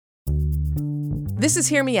This is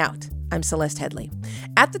Hear Me Out. I'm Celeste Headley.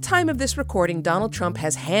 At the time of this recording, Donald Trump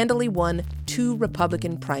has handily won 2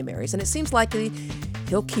 Republican primaries, and it seems likely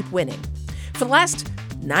he'll keep winning. For the last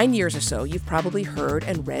 9 years or so, you've probably heard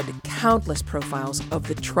and read countless profiles of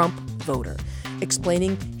the Trump voter,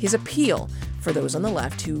 explaining his appeal for those on the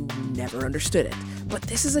left who never understood it. But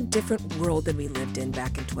this is a different world than we lived in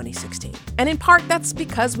back in 2016. And in part, that's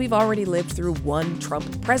because we've already lived through one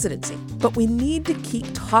Trump presidency. But we need to keep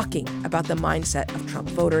talking about the mindset of Trump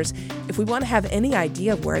voters if we want to have any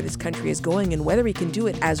idea of where this country is going and whether we can do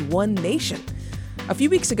it as one nation. A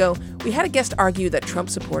few weeks ago, we had a guest argue that Trump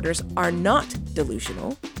supporters are not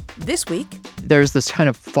delusional. This week, there's this kind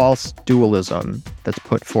of false dualism that's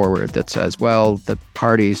put forward that says, well, the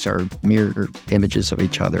parties are mirror images of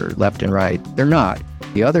each other, left and right. They're not.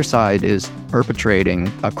 The other side is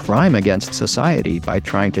perpetrating a crime against society by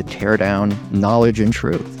trying to tear down knowledge and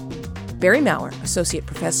truth. Barry Maurer, associate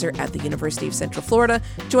professor at the University of Central Florida,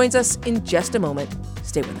 joins us in just a moment.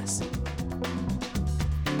 Stay with us.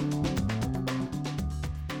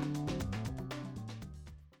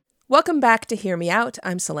 Welcome back to Hear Me Out.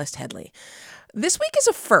 I'm Celeste Headley. This week is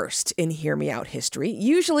a first in Hear Me Out history.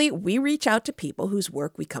 Usually we reach out to people whose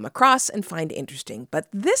work we come across and find interesting, but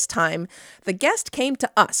this time the guest came to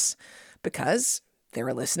us because they're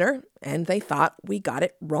a listener and they thought we got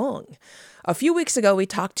it wrong. A few weeks ago, we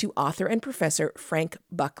talked to author and professor Frank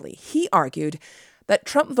Buckley. He argued that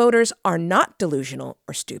Trump voters are not delusional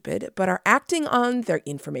or stupid, but are acting on their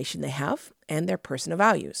information they have and their personal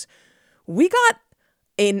values. We got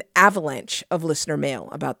an avalanche of listener mail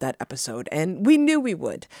about that episode, and we knew we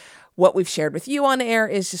would. What we've shared with you on air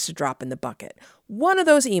is just a drop in the bucket. One of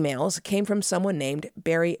those emails came from someone named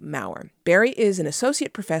Barry Maurer. Barry is an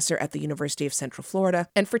associate professor at the University of Central Florida,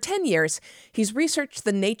 and for 10 years, he's researched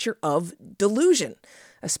the nature of delusion,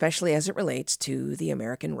 especially as it relates to the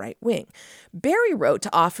American right wing. Barry wrote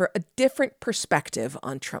to offer a different perspective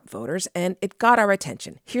on Trump voters, and it got our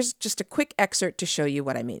attention. Here's just a quick excerpt to show you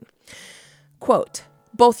what I mean. Quote,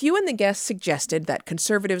 "Both you and the guest suggested that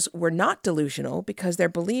conservatives were not delusional because their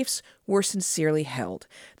beliefs were sincerely held.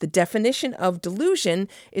 The definition of delusion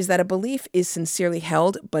is that a belief is sincerely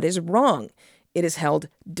held but is wrong. It is held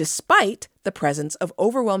despite the presence of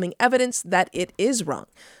overwhelming evidence that it is wrong.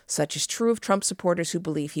 Such is true of Trump supporters who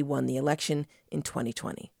believe he won the election in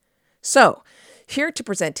 2020. So, here to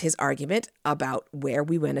present his argument about where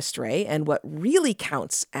we went astray and what really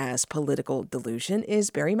counts as political delusion is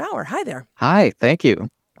Barry Maurer. Hi there. Hi, thank you.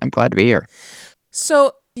 I'm glad to be here.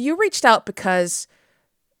 So you reached out because,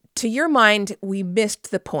 to your mind, we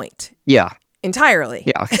missed the point. Yeah. Entirely.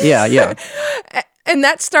 Yeah. And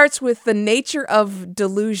that starts with the nature of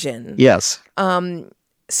delusion. Yes.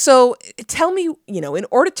 So tell me, in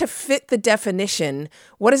order to fit the definition,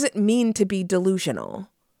 what does it mean to be delusional?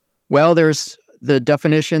 Well, there's the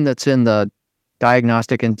definition that's in the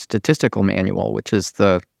Diagnostic and Statistical Manual, which is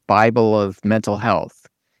the Bible of mental health.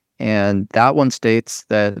 And that one states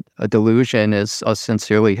that a delusion is a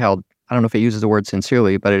sincerely held, I don't know if it uses the word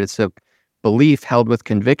sincerely, but it's a belief held with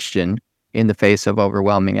conviction in the face of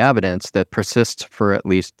overwhelming evidence that persists for at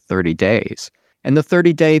least 30 days. And the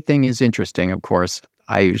 30-day thing is interesting, of course.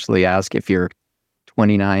 I usually ask if you're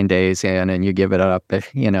 29 days in and you give it up,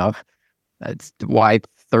 that's why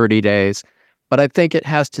 30 days. But I think it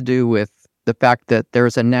has to do with the fact that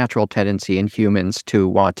there's a natural tendency in humans to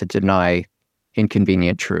want to deny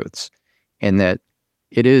inconvenient truths, and that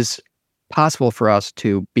it is possible for us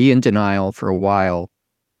to be in denial for a while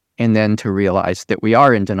and then to realize that we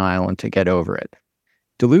are in denial and to get over it.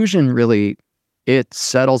 Delusion really, it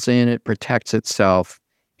settles in, it protects itself,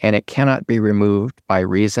 and it cannot be removed by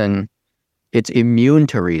reason. It's immune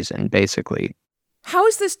to reason, basically. How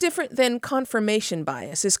is this different than confirmation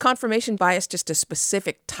bias? Is confirmation bias just a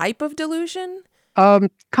specific type of delusion?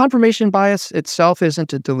 Confirmation bias itself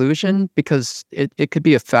isn't a delusion because it could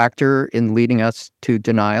be a factor in leading us to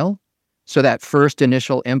denial. So that first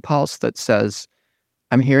initial impulse that says,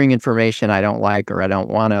 I'm hearing information I don't like or I don't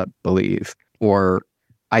want to believe, or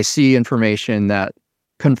I see information that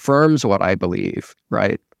confirms what I believe,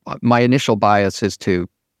 right? My initial bias is to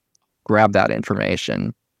grab that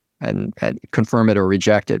information and confirm it or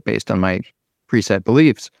reject it based on my preset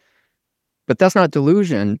beliefs. But that's not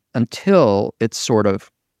delusion until it's sort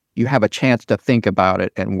of, you have a chance to think about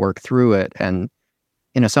it and work through it. And,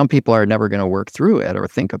 some people are never going to work through it or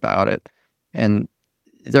think about it. And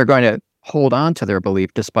they're going to hold on to their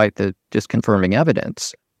belief despite the disconfirming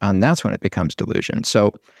evidence. And that's when it becomes delusion.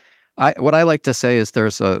 So what I like to say is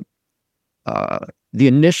there's the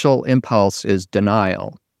initial impulse is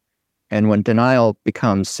denial. And when denial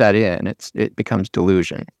becomes set in, it becomes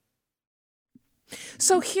delusion.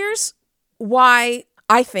 So here's why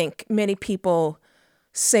I think many people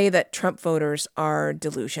say that Trump voters are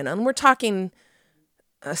delusional. And we're talking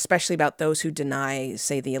especially about those who deny,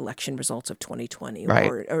 say, the election results of 2020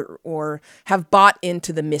 Right. or have bought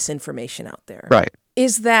into the misinformation out there. Right.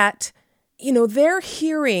 Is that,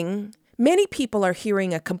 many people are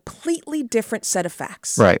hearing a completely different set of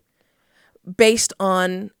facts. Right. Based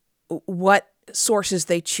on what sources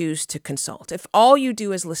they choose to consult. If all you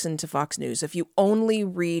do is listen to Fox News, if you only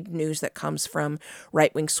read news that comes from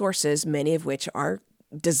right-wing sources, many of which are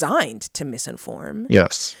designed to misinform.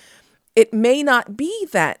 Yes. It may not be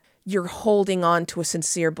that you're holding on to a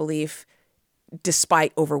sincere belief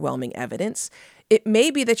despite overwhelming evidence. It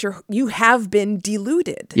may be that you have been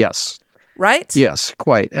deluded. Yes. Right? Yes,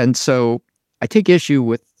 quite. And so I take issue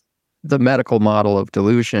with the medical model of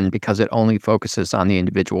delusion because it only focuses on the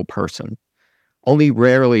individual person. Only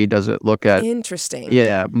rarely does it look at Interesting.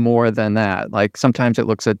 more than that. Like sometimes it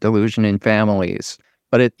looks at delusion in families,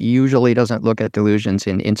 but it usually doesn't look at delusions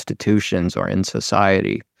in institutions or in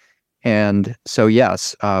society. And so,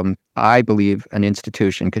 yes, I believe an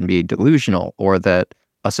institution can be delusional or that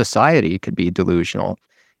a society could be delusional.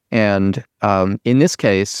 And in this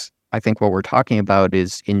case, I think what we're talking about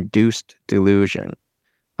is induced delusion.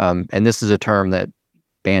 And this is a term that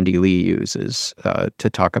Bandy Lee uses to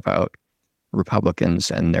talk about Republicans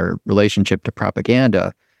and their relationship to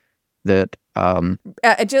propaganda. That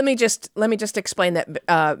let me just explain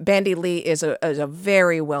that Bandy Lee is a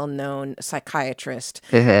very well-known psychiatrist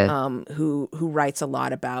who writes a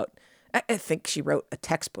lot about. I think she wrote a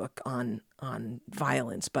textbook on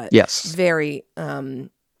violence, but yes, very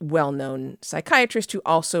well-known psychiatrist who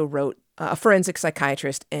also wrote a forensic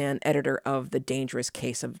psychiatrist and editor of The Dangerous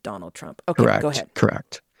Case of Donald Trump. Okay, correct, go ahead.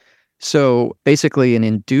 Correct. So basically, in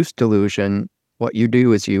induced delusion, what you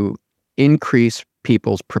do is you increase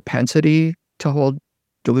people's propensity to hold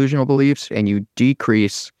delusional beliefs and you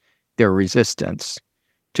decrease their resistance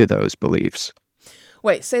to those beliefs.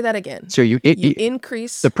 Wait, say that again. So you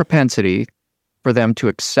increase the propensity for them to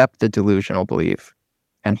accept the delusional belief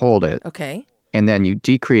and hold it. Okay. And then you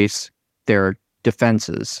decrease their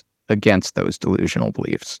defenses against those delusional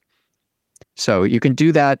beliefs. So you can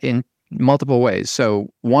do that in multiple ways. So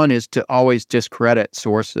one is to always discredit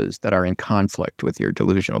sources that are in conflict with your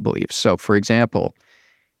delusional beliefs. So for example,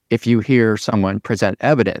 if you hear someone present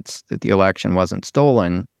evidence that the election wasn't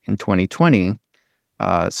stolen in 2020,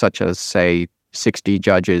 such as, say, 60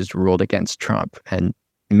 judges ruled against Trump, and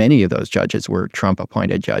many of those judges were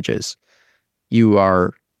Trump-appointed judges, you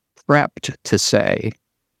are prepped to say,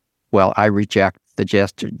 well, I reject the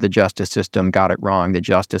justice system, got it wrong. The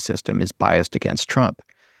justice system is biased against Trump.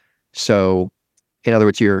 So, in other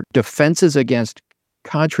words, your defenses against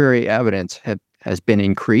contrary evidence has been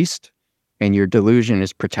increased and your delusion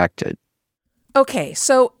is protected. Okay,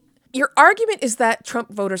 so your argument is that Trump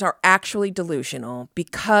voters are actually delusional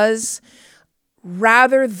because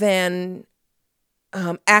rather than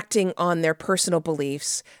acting on their personal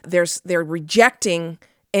beliefs, they're rejecting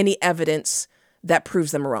any evidence that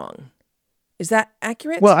proves them wrong. Is that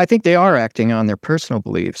accurate? Well, I think they are acting on their personal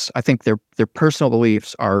beliefs. I think their personal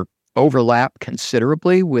beliefs overlap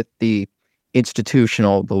considerably with the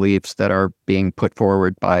institutional beliefs that are being put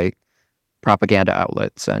forward by propaganda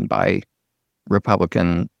outlets and by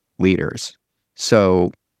Republican leaders.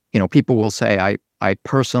 So, people will say, I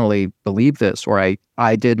personally believe this, or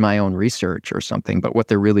I did my own research or something, but what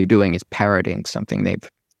they're really doing is parroting something they've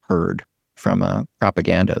heard from a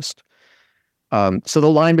propagandist. So the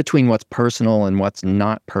line between what's personal and what's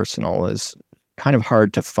not personal is kind of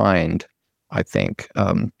hard to find, I think.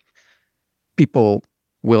 People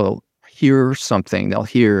will hear something, they'll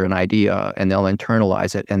hear an idea, and they'll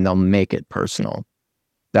internalize it, and they'll make it personal.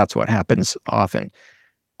 That's what happens often.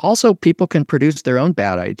 Also, people can produce their own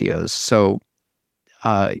bad ideas. So,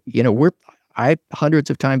 I hundreds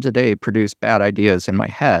of times a day produce bad ideas in my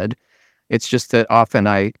head. It's just that often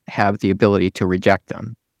I have the ability to reject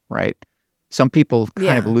them, right? Some people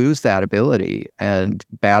kind of lose that ability and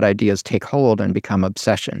bad ideas take hold and become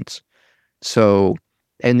obsessions. So,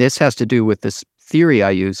 and this has to do with this theory I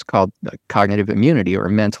use called cognitive immunity or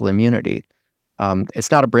mental immunity.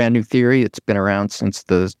 It's not a brand new theory. It's been around since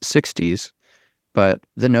the 60s. But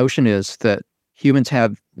the notion is that humans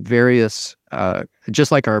have various,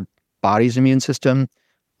 just like our body's immune system,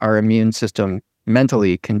 our immune system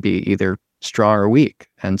mentally can be either strong or weak.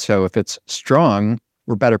 And so if it's strong,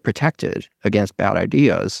 we're better protected against bad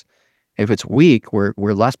ideas. If it's weak, we're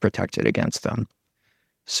less protected against them.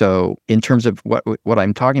 So in terms of what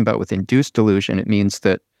I'm talking about with induced delusion, it means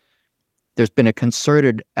that there's been a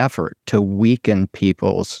concerted effort to weaken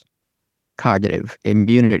people's cognitive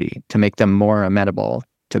immunity to make them more amenable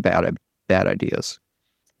to bad bad ideas.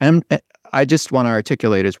 And I just want to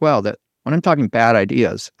articulate as well that when I'm talking bad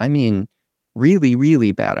ideas, I mean really,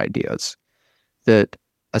 really bad ideas that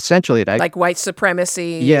essentially like white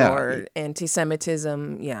supremacy yeah, or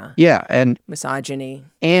anti-Semitism, yeah, and misogyny.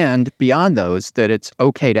 And beyond those, that it's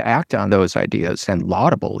okay to act on those ideas and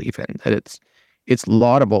laudable even, that it's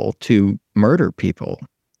laudable to murder people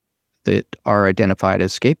that are identified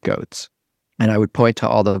as scapegoats. And I would point to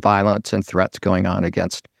all the violence and threats going on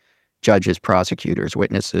against judges, prosecutors,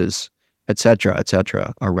 witnesses, et cetera,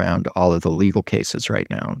 around all of the legal cases right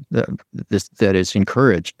now that is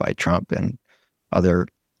encouraged by Trump and other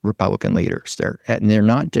Republican leaders. They're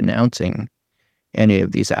not denouncing any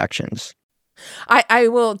of these actions. I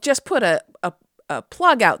will just put a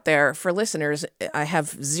plug out there for listeners. I have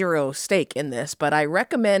zero stake in this, but I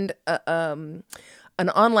recommend an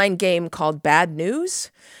online game called Bad News.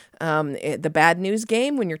 The Bad News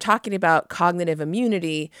game, when you're talking about cognitive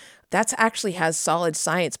immunity, that actually has solid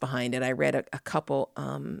science behind it. I read a couple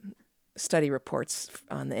study reports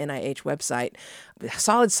on the NIH website,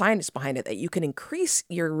 solid science behind it, that you can increase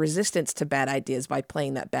your resistance to bad ideas by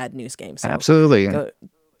playing that Bad News game. So absolutely.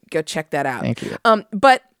 Go check that out. Thank you.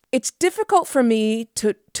 But it's difficult for me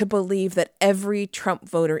to believe that every Trump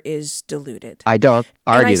voter is deluded. I don't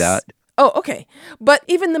argue that. Oh, okay. But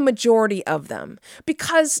even the majority of them,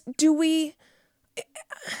 because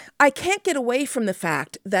I can't get away from the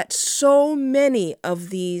fact that so many of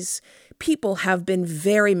these people have been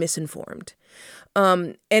very misinformed.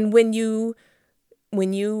 And when you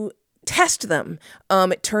test them,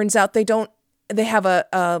 it turns out they have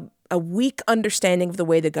a weak understanding of the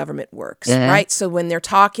way the government works, right? So when they're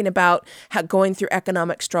talking about going through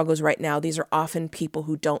economic struggles right now, these are often people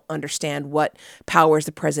who don't understand what powers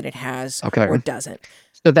the president has or doesn't.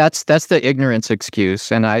 So that's the ignorance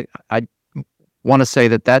excuse. And I want to say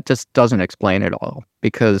that just doesn't explain it all,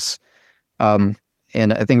 because, and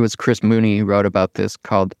I think it was Chris Mooney who wrote about this,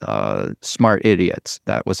 called smart idiots.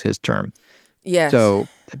 That was his term. Yes. So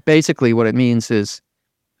basically what it means is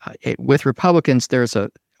with Republicans, there's a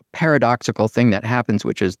paradoxical thing that happens,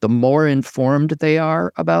 which is the more informed they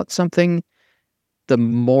are about something, the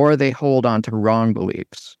more they hold on to wrong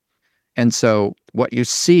beliefs. And so what you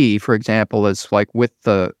see, for example, is like with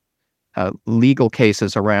the legal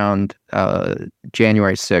cases around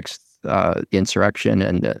January 6th insurrection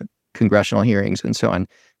and congressional hearings and so on,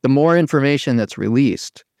 the more information that's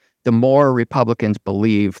released, the more Republicans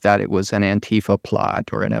believe that it was an Antifa plot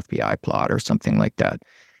or an FBI plot or something like that.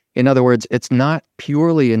 In other words, it's not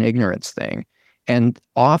purely an ignorance thing. And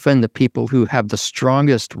often the people who have the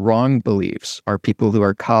strongest wrong beliefs are people who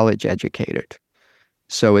are college educated.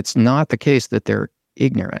 So it's not the case that they're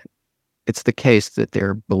ignorant. It's the case that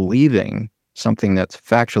they're believing something that's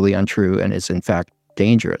factually untrue and is in fact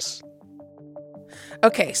dangerous.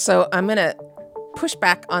 Okay, so I'm going to push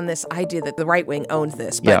back on this idea that the right wing owns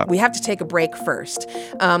this, but we have to take a break first.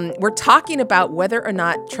 We're talking about whether or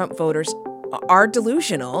not Trump voters are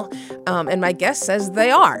delusional, and my guest says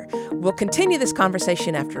they are. We'll continue this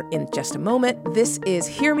conversation in just a moment. This is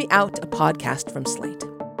Hear Me Out, a podcast from Slate.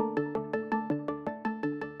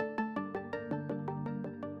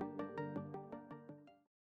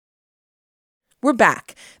 We're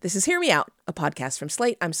back. This is Hear Me Out, a podcast from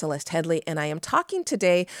Slate. I'm Celeste Headley, and I am talking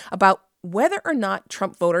today about whether or not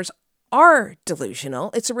Trump voters are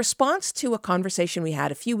delusional. It's a response to a conversation we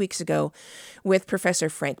had a few weeks ago with Professor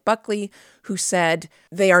Frank Buckley, who said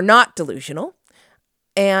they are not delusional.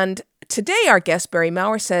 And today our guest, Barry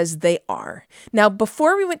Maurer, says they are. Now,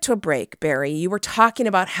 before we went to a break, Barry, you were talking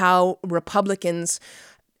about how Republicans,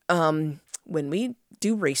 when we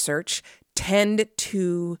do research, tend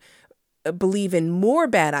to believe in more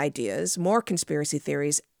bad ideas, more conspiracy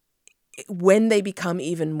theories, when they become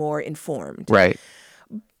even more informed. Right.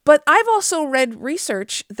 But I've also read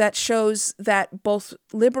research that shows that both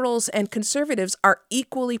liberals and conservatives are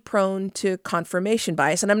equally prone to confirmation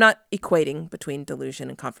bias. And I'm not equating between delusion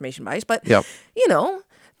and confirmation bias, but,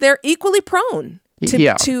 they're equally prone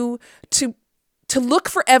to look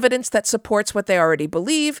for evidence that supports what they already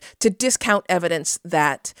believe, to discount evidence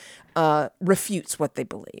that refutes what they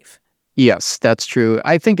believe. Yes, that's true.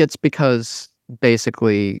 I think it's because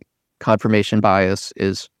basically confirmation bias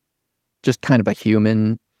is just kind of a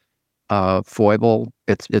human foible.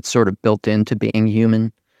 It's sort of built into being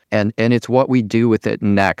human, and it's what we do with it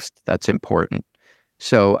next that's important.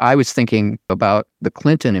 So I was thinking about the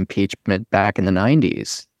Clinton impeachment back in the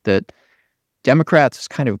 90s, that Democrats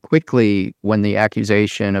kind of quickly, when the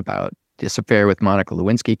accusation about this affair with Monica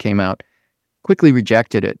Lewinsky came out, quickly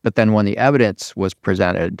rejected it. But then when the evidence was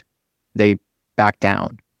presented, they backed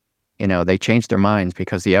down. They changed their minds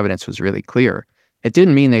because the evidence was really clear. It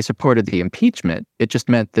didn't mean they supported the impeachment. It just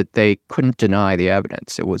meant that they couldn't deny the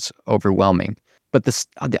evidence. It was overwhelming. But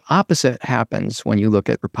the opposite happens when you look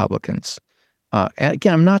at Republicans. And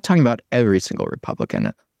again, I'm not talking about every single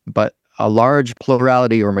Republican, but a large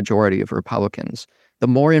plurality or majority of Republicans. The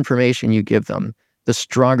more information you give them, the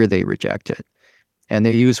stronger they reject it. And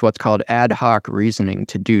they use what's called ad hoc reasoning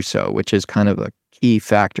to do so, which is kind of a key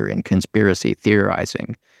factor in conspiracy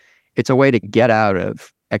theorizing. It's a way to get out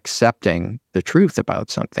of accepting the truth about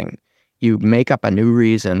something. You make up a new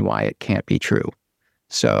reason why it can't be true.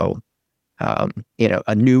 So,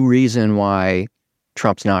 a new reason why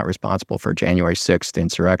Trump's not responsible for January 6th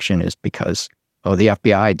insurrection is because, the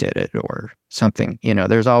FBI did it or something.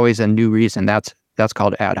 There's always a new reason. That's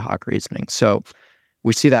called ad hoc reasoning. So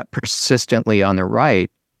we see that persistently on the right,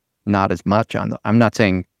 not as much I'm not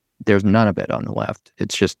saying there's none of it on the left.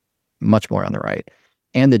 It's just much more on the right.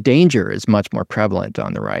 And the danger is much more prevalent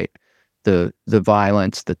on the right. The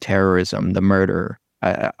violence, the terrorism, the murder.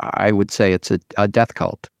 I would say it's a death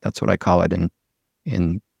cult. That's what I call it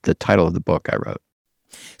in the title of the book I wrote.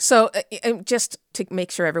 So just to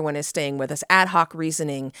make sure everyone is staying with us, ad hoc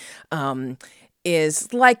reasoning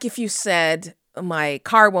is like if you said, my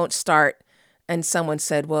car won't start, and someone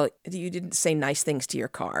said, well, you didn't say nice things to your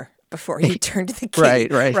car before you turned the key.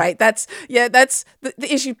 Right. That's the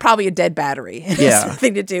issue. Probably a dead battery. It has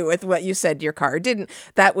nothing to do with what you said to your car didn't.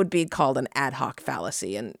 That would be called an ad hoc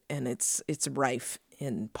fallacy, and it's rife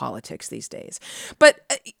in politics these days. But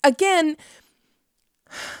again,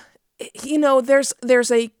 there's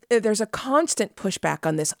a constant pushback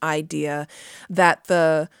on this idea that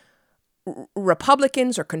the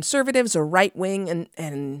Republicans or conservatives or right wing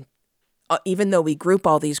and even though we group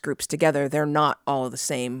all these groups together, they're not all the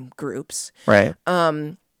same groups. Right.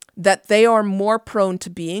 That they are more prone to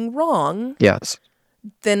being wrong. Yes.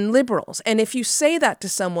 Than liberals. And if you say that to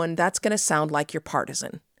someone, that's going to sound like you're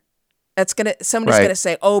partisan. Somebody's going to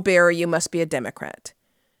say, "Oh, Barry, you must be a Democrat."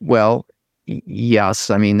 Well, yes.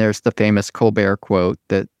 I mean, there's the famous Colbert quote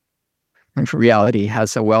that reality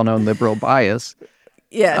has a well-known liberal bias.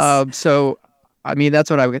 Yes. So, I mean, that's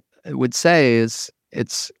what I would say is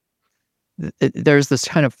there's this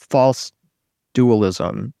kind of false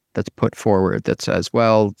dualism that's put forward that says,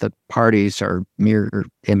 well, the parties are mirror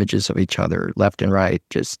images of each other, left and right.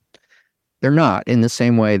 Just they're not, in the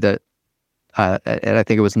same way that, and I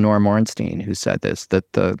think it was Norm Ornstein who said this,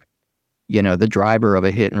 that the driver of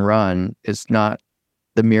a hit and run is not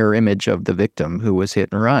the mirror image of the victim who was hit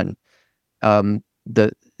and run.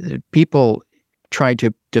 The people trying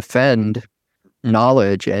to defend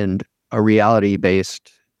knowledge and a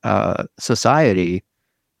reality-based society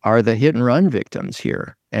are the hit and run victims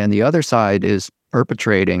here. And the other side is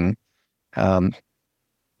perpetrating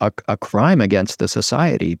a crime against the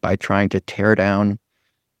society by trying to tear down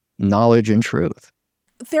knowledge and truth.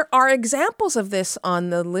 There are examples of this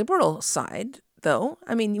on the liberal side, though.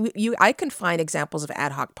 I mean, I can find examples of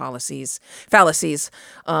ad hoc fallacies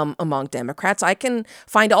among Democrats. I can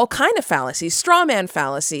find all kind of fallacies, straw man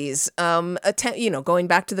fallacies. Going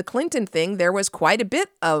back to the Clinton thing, there was quite a bit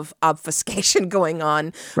of obfuscation going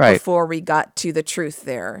on before we got to the truth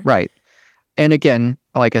there. Right. And again,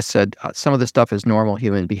 like I said, some of the stuff is normal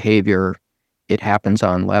human behavior. It happens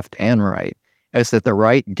on left and right. It's that the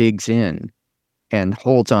right digs in and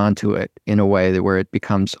holds on to it in a way where it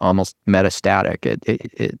becomes almost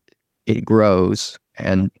metastatic. It grows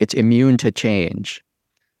and it's immune to change.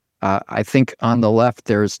 I think on the left,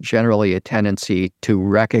 there's generally a tendency to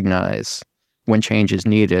recognize when change is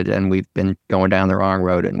needed and we've been going down the wrong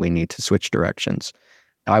road and we need to switch directions.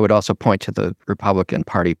 I would also point to the Republican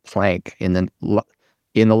Party plank in the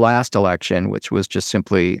last election, which was just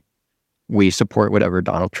simply, we support whatever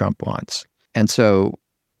Donald Trump wants. And so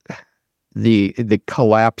the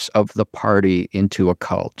collapse of the party into a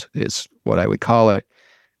cult is what I would call it.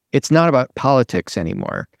 It's not about politics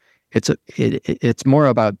anymore. It's more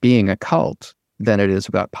about being a cult than it is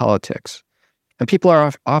about politics. And people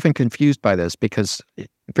are often confused by this because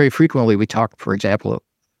very frequently we talk, for example,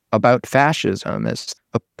 about fascism as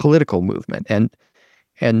a political movement.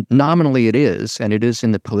 And nominally it is, and it is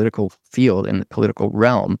in the political field, in the political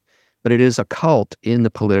realm, but it is a cult in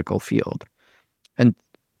the political field. And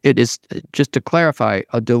it is, just to clarify,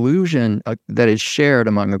 a delusion that is shared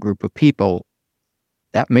among a group of people,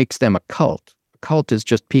 that makes them a cult. A cult is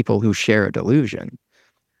just people who share a delusion.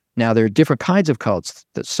 Now, there are different kinds of cults.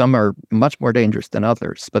 That some are much more dangerous than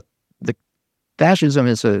others, but the fascism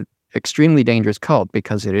is an extremely dangerous cult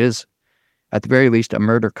because it is, at the very least, a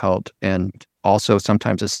murder cult and also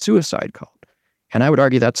sometimes a suicide cult. And I would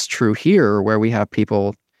argue that's true here, where we have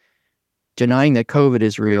people denying that COVID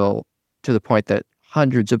is real to the point that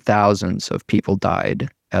hundreds of thousands of people died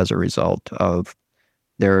as a result of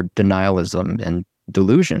their denialism and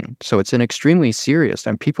delusion. So it's an extremely serious,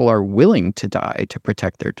 and people are willing to die to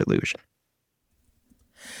protect their delusion.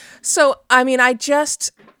 So, I mean, I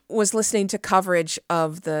just was listening to coverage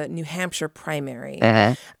of the New Hampshire primary,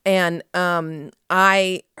 and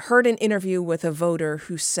I heard an interview with a voter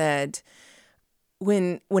who said,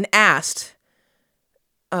 when asked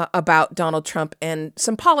about Donald Trump and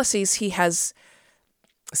some policies he has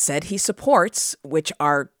said he supports, which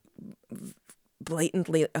are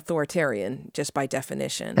blatantly authoritarian just by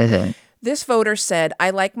definition, this voter said,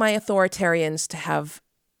 "I like my authoritarians to have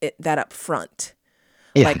that up front."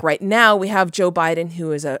 Yeah. Like right now, we have Joe Biden,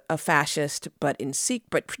 who is a fascist, but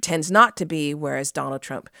pretends not to be, whereas Donald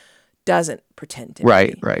Trump doesn't pretend to be.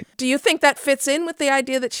 Right. Do you think that fits in with the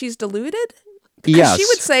idea that she's deluded? Because yes. She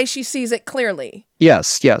would say she sees it clearly.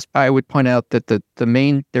 Yes. I would point out that there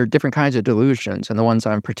are different kinds of delusions, and the ones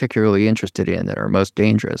I'm particularly interested in that are most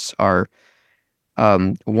dangerous are,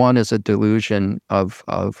 one is a delusion of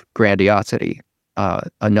grandiosity,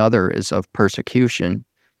 another is of persecution,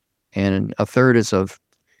 and a third is of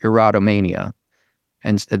erotomania.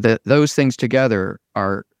 And those things together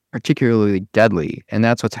are particularly deadly, and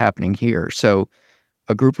that's what's happening here. So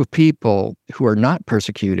a group of people who are not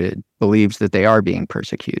persecuted believes that they are being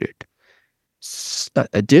persecuted.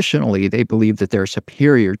 Additionally, they believe that they're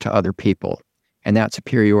superior to other people, and that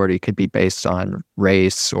superiority could be based on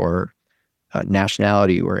race or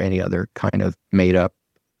nationality or any other kind of made-up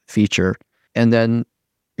feature. And then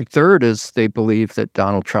third is they believe that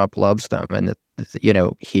Donald Trump loves them, and that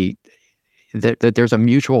that there's a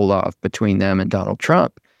mutual love between them and Donald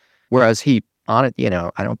Trump, whereas I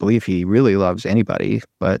don't believe he really loves anybody,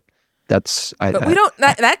 but that's But we don't.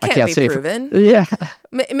 That can't be proven. Yeah,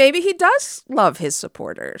 maybe he does love his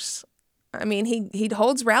supporters. I mean, he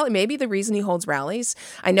holds rallies. Maybe the reason he holds rallies,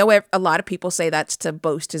 I know a lot of people say that's to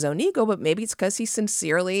boast his own ego, but maybe it's because he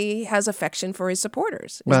sincerely has affection for his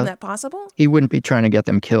supporters. Isn't that possible? He wouldn't be trying to get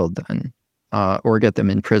them killed then, or get them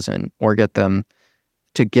in prison, or get them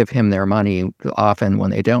to give him their money often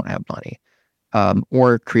when they don't have money,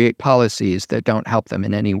 or create policies that don't help them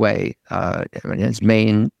in any way. His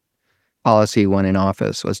main policy when in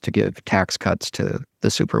office was to give tax cuts to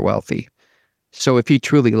the super wealthy. So if he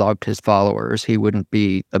truly loved his followers, he wouldn't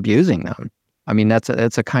be abusing them. I mean, that's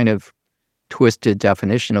a kind of twisted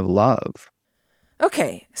definition of love.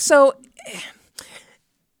 Okay, so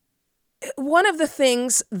one of the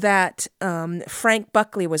things that Frank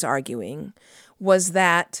Buckley was arguing was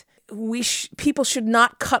that people should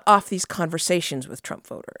not cut off these conversations with Trump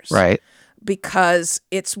voters, right? Because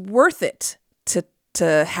it's worth it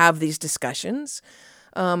to have these discussions.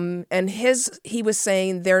 And he was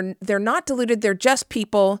saying they're not deluded. They're just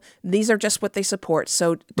people. These are just what they support.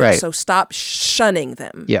 So stop shunning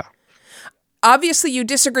them. Yeah. Obviously, you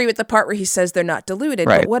disagree with the part where he says they're not deluded.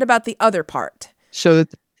 Right. But what about the other part? So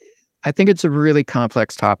I think it's a really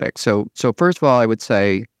complex topic. So first of all, I would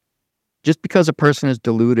say just because a person is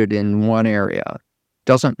deluded in one area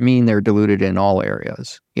doesn't mean they're deluded in all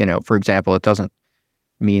areas. For example, it doesn't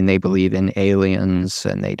mean they believe in aliens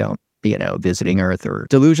and they don't visiting Earth, or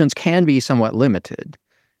delusions can be somewhat limited.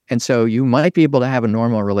 And so you might be able to have a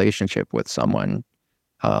normal relationship with someone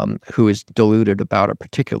who is deluded about a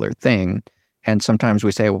particular thing. And sometimes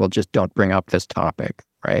we say, well, just don't bring up this topic,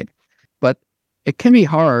 right? But it can be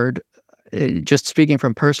hard, just speaking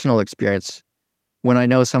from personal experience, when I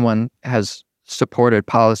know someone has supported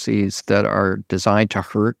policies that are designed to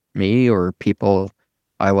hurt me or people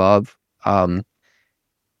I love,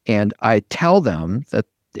 and I tell them that,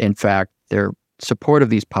 in fact, their support of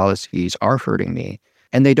these policies are hurting me,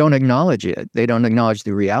 and they don't acknowledge it, they don't acknowledge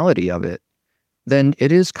the reality of it, then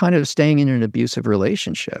it is kind of staying in an abusive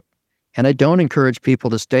relationship. And I don't encourage people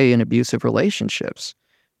to stay in abusive relationships.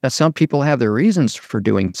 Now, some people have their reasons for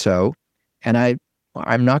doing so, and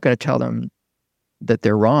I'm not going to tell them that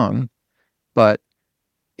they're wrong, but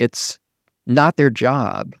it's not their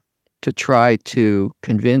job to try to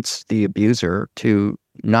convince the abuser to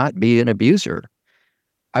not be an abuser.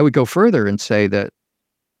 I would go further and say that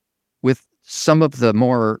with some of the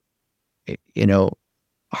more,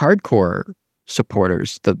 hardcore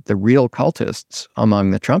supporters, the real cultists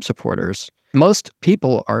among the Trump supporters, most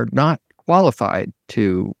people are not qualified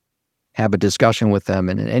to have a discussion with them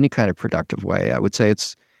in any kind of productive way. I would say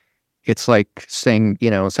it's like saying,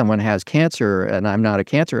 someone has cancer and I'm not a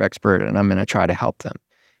cancer expert and I'm going to try to help them.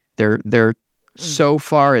 They're so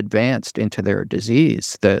far advanced into their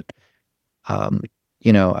disease that,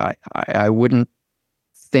 I wouldn't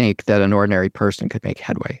think that an ordinary person could make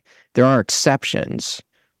headway. There are exceptions.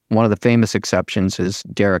 One of the famous exceptions is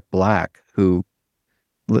Derek Black, who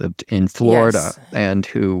lived in Florida Yes. and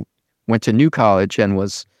who went to New College and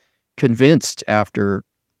was convinced after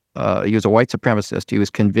he was a white supremacist. He was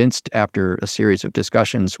convinced after a series of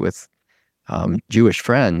discussions with Jewish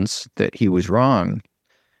friends that he was wrong.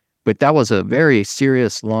 But that was a very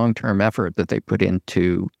serious long-term effort that they put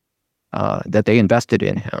into that they invested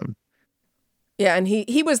in him. Yeah, and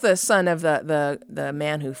he was the son of the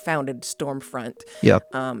man who founded Stormfront. Yep.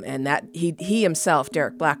 And that he himself,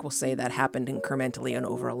 Derek Black, will say that happened incrementally and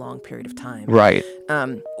over a long period of time. Right.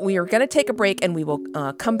 We are going to take a break, and we will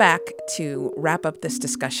come back to wrap up this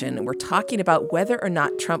discussion. We're talking about whether or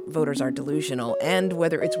not Trump voters are delusional and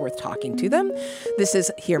whether it's worth talking to them. This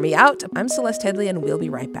is Hear Me Out. I'm Celeste Headley, and we'll be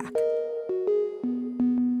right back.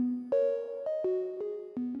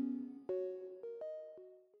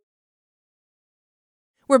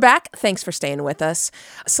 We're back. Thanks for staying with us.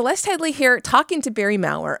 Celeste Headley here, talking to Barry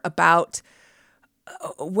Maurer about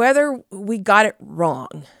whether we got it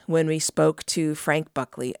wrong when we spoke to Frank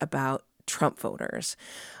Buckley about Trump voters.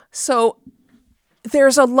 So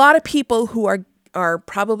there's a lot of people who are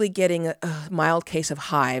probably getting a mild case of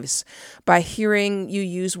hives by hearing you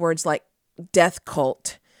use words like death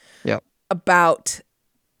cult. Yep. About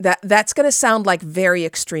that. That's going to sound like very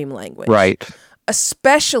extreme language. Right.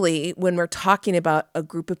 Especially when we're talking about a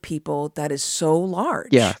group of people that is so large.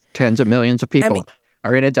 Yeah, tens of millions of people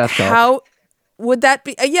are in a death cult. How would that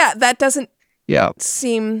be? That doesn't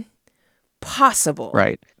seem possible.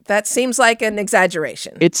 Right. That seems like an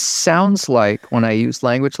exaggeration. It sounds like, when I use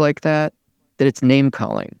language like that it's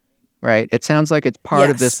name-calling, right? It sounds like it's part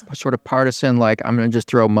of this sort of partisan, like, I'm going to just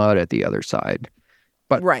throw mud at the other side.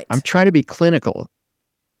 But I'm trying to be clinical.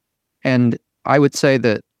 And I would say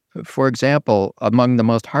that, for example, among the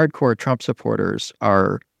most hardcore Trump supporters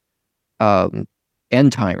are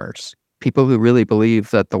end-timers, people who really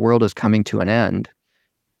believe that the world is coming to an end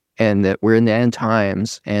and that we're in the end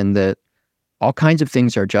times and that all kinds of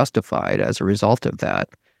things are justified as a result of that.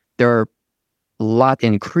 There are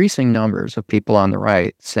increasing numbers of people on the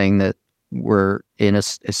right saying that we're in a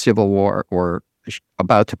civil war or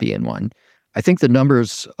about to be in one. I think the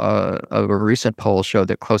numbers of a recent poll show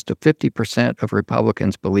that close to 50% of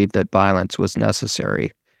Republicans believe that violence was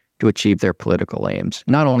necessary to achieve their political aims.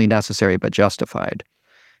 Not only necessary, but justified.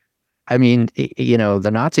 I mean,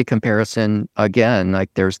 the Nazi comparison, again,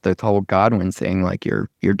 like there's the whole Godwin thing, like you're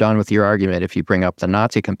done with your argument if you bring up the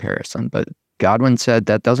Nazi comparison. But Godwin said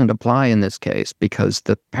that doesn't apply in this case because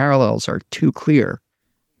the parallels are too clear.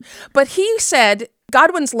 But he said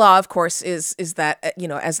Godwin's law, of course, is that,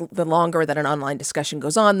 as the longer that an online discussion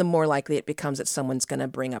goes on, the more likely it becomes that someone's going to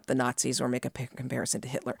bring up the Nazis or make a comparison to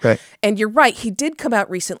Hitler. Right. And you're right. He did come out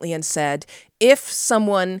recently and said, if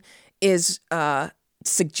someone is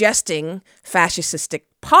suggesting fascistic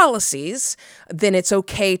policies, then it's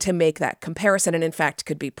okay to make that comparison and, in fact,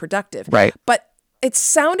 could be productive. Right. But it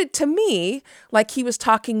sounded to me like he was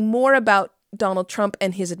talking more about Donald Trump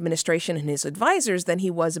and his administration and his advisors than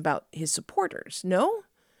he was about his supporters. No?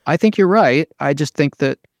 I think you're right. I just think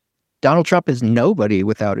that Donald Trump is nobody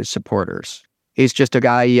without his supporters. He's just a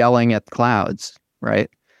guy yelling at clouds, right?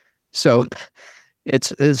 So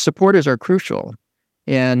his supporters are crucial.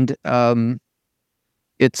 And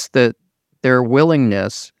it's their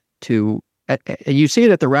willingness to, and you see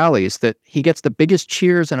it at the rallies, that he gets the biggest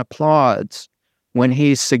cheers and applause when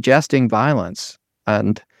he's suggesting violence.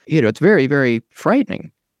 And it's very, very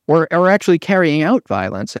frightening. Or actually carrying out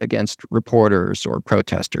violence against reporters or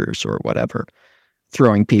protesters or whatever,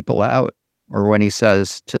 throwing people out. Or when he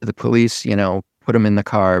says to the police, put them in the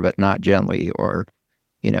car, but not gently. Or,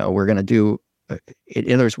 we're going to do.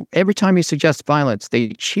 Every time he suggests violence, they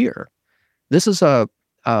cheer. This is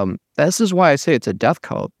why I say it's a death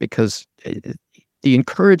cult, because the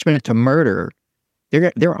encouragement to murder.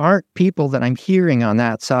 There aren't people that I'm hearing on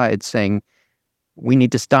that side saying, we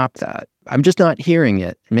need to stop that. I'm just not hearing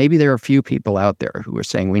it. Maybe there are a few people out there who are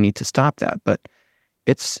saying we need to stop that, but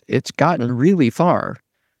it's gotten really far.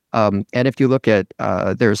 And if you look at,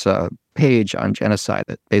 there's a page on genocide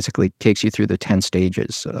that basically takes you through the 10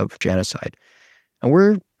 stages of genocide. And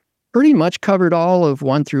we're pretty much covered all of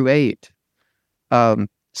 1 through 8.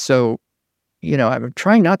 So, I'm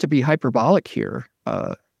trying not to be hyperbolic here,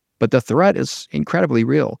 but the threat is incredibly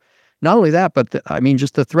real. Not only that, but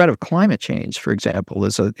just the threat of climate change, for example,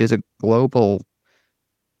 is a global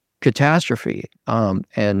catastrophe.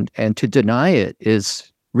 And to deny it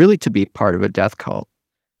is really to be part of a death cult.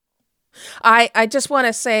 I just want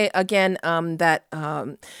to say again that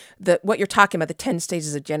what you're talking about, the 10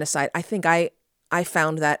 stages of genocide, I think I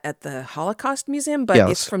found that at the Holocaust Museum, but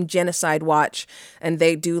It's from Genocide Watch, and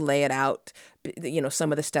they do lay it out.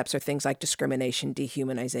 Some of the steps are things like discrimination,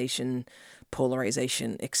 dehumanization,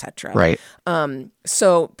 polarization, etc. Right.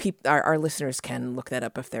 So our listeners can look that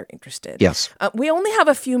up if they're interested. Yes. We only have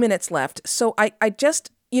a few minutes left. So I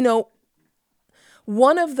just,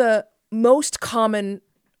 one of the most common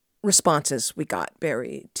responses we got,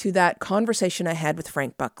 Barry, to that conversation I had with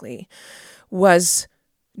Frank Buckley was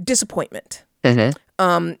disappointment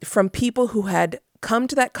from people who had come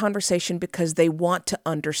to that conversation because they want to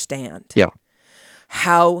understand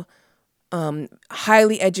how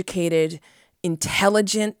highly educated,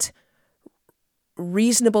 intelligent,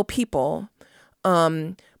 reasonable people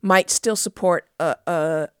might still support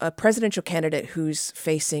a presidential candidate who's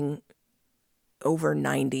facing over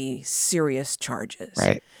 90 serious charges.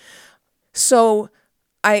 Right. So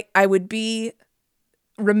I would be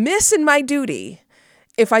remiss in my duty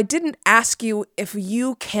if I didn't ask you if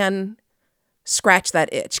you can scratch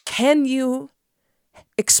that itch. Can you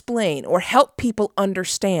explain or help people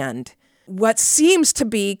understand what seems to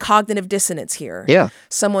be cognitive dissonance here? Yeah.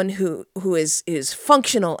 Someone who is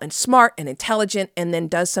functional and smart and intelligent and then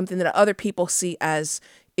does something that other people see as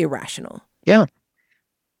irrational. Yeah.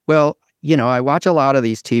 Well, I watch a lot of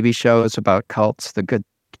these TV shows about cults, the good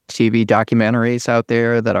TV documentaries out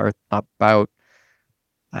there that are about,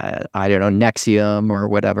 I don't know, Nexium or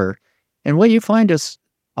whatever. And what you find is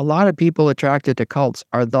a lot of people attracted to cults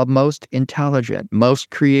are the most intelligent,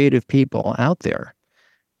 most creative people out there.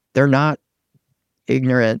 They're not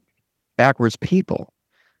ignorant, backwards people.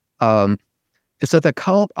 So the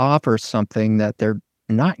cult offers something that they're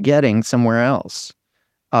not getting somewhere else.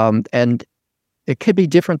 And it could be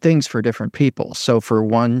different things for different people. So for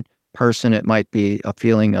one person, it might be a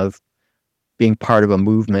feeling of being part of a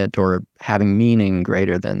movement or having meaning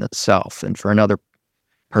greater than the self. And for another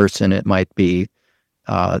person, it might be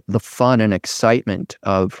the fun and excitement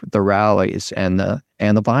of the rallies and the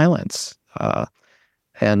violence.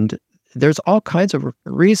 And there's all kinds of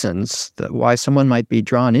reasons why someone might be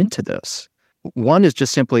drawn into this. One is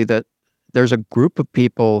just simply that there's a group of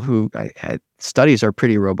people who, studies are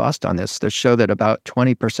pretty robust on this, that show that about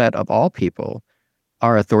 20% of all people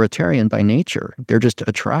are authoritarian by nature. They're just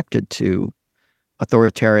attracted to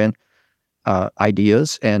authoritarian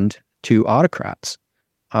ideas and to autocrats.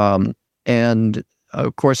 And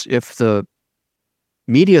of course, if the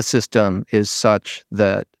media system is such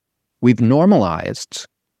that we've normalized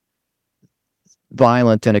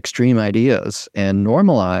violent and extreme ideas and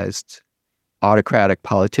normalized autocratic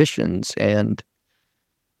politicians, and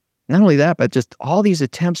not only that, but just all these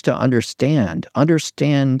attempts to understand.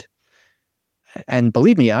 And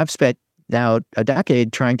believe me, I've spent now a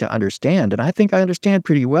decade trying to understand, and I think I understand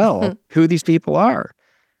pretty well who these people are.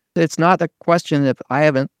 It's not a question if I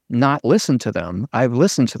haven't not listened to them. I've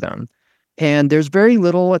listened to them. And there's very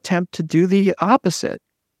little attempt to do the opposite.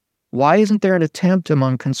 Why isn't there an attempt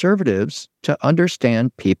among conservatives to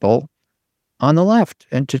understand people on the left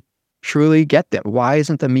and to truly get them? Why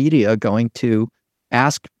isn't the media going to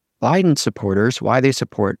ask Biden supporters why they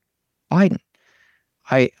support Biden?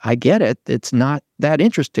 I get it. It's not that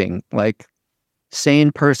interesting. Like,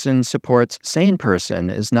 sane person supports sane person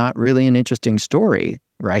is not really an interesting story,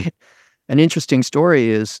 right? An interesting story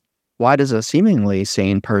is, why does a seemingly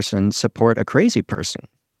sane person support a crazy person?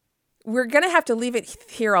 We're going to have to leave it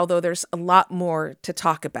here, although there's a lot more to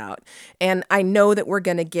talk about. And I know that we're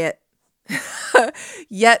going to get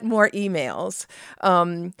yet more emails.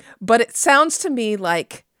 But it sounds to me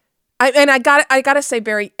like, I gotta say,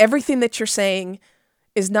 Barry, everything that you're saying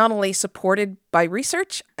is not only supported by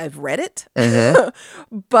research, I've read it,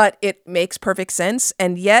 but it makes perfect sense.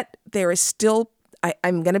 And yet there is still,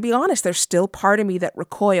 I'm going to be honest, there's still part of me that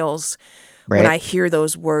recoils when I hear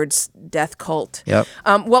those words, death cult. Yep.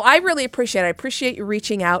 Well, I really appreciate it. I appreciate you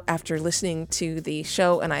reaching out after listening to the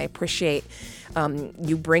show, and I appreciate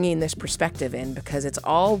you bringing this perspective in, because it's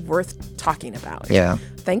all worth talking about. Yeah.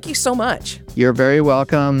 Thank you so much. You're very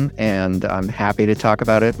welcome, and I'm happy to talk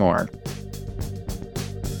about it more.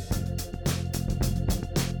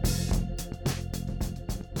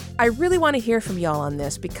 I really want to hear from y'all on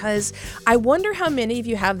this, because I wonder how many of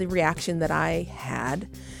you have the reaction that I had,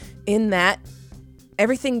 in that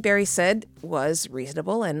everything Barry said was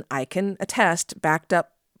reasonable, and I can attest, backed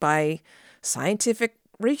up by scientific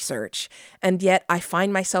research, and yet I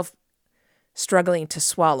find myself struggling to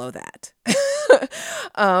swallow that.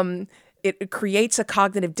 It creates a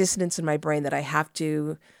cognitive dissonance in my brain that I have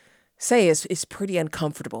to say is pretty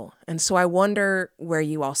uncomfortable. And so I wonder where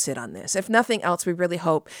you all sit on this. If nothing else, we really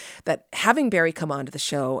hope that having Barry come onto the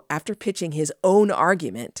show after pitching his own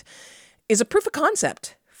argument is a proof of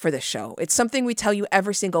concept for this show. It's something we tell you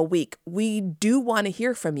every single week. We do want to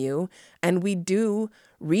hear from you, and we do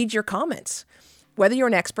read your comments. whether you're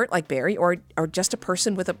an expert like Barry or just a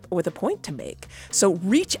person with a point to make. So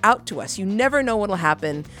reach out to us. You never know what'll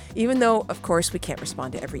happen. Even though, of course, we can't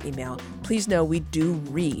respond to every email, please know we do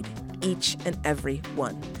read each and every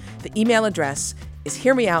one. The email address is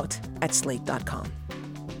hearmeout@slate.com.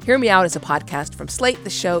 Hear Me Out is a podcast from Slate. The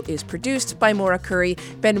show is produced by Maura Curry.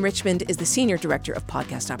 Ben Richmond is the Senior Director of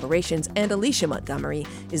Podcast Operations, and Alicia Montgomery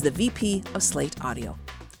is the VP of Slate Audio.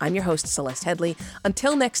 I'm your host, Celeste Headlee.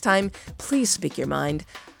 Until next time, please speak your mind,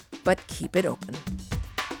 but keep it open.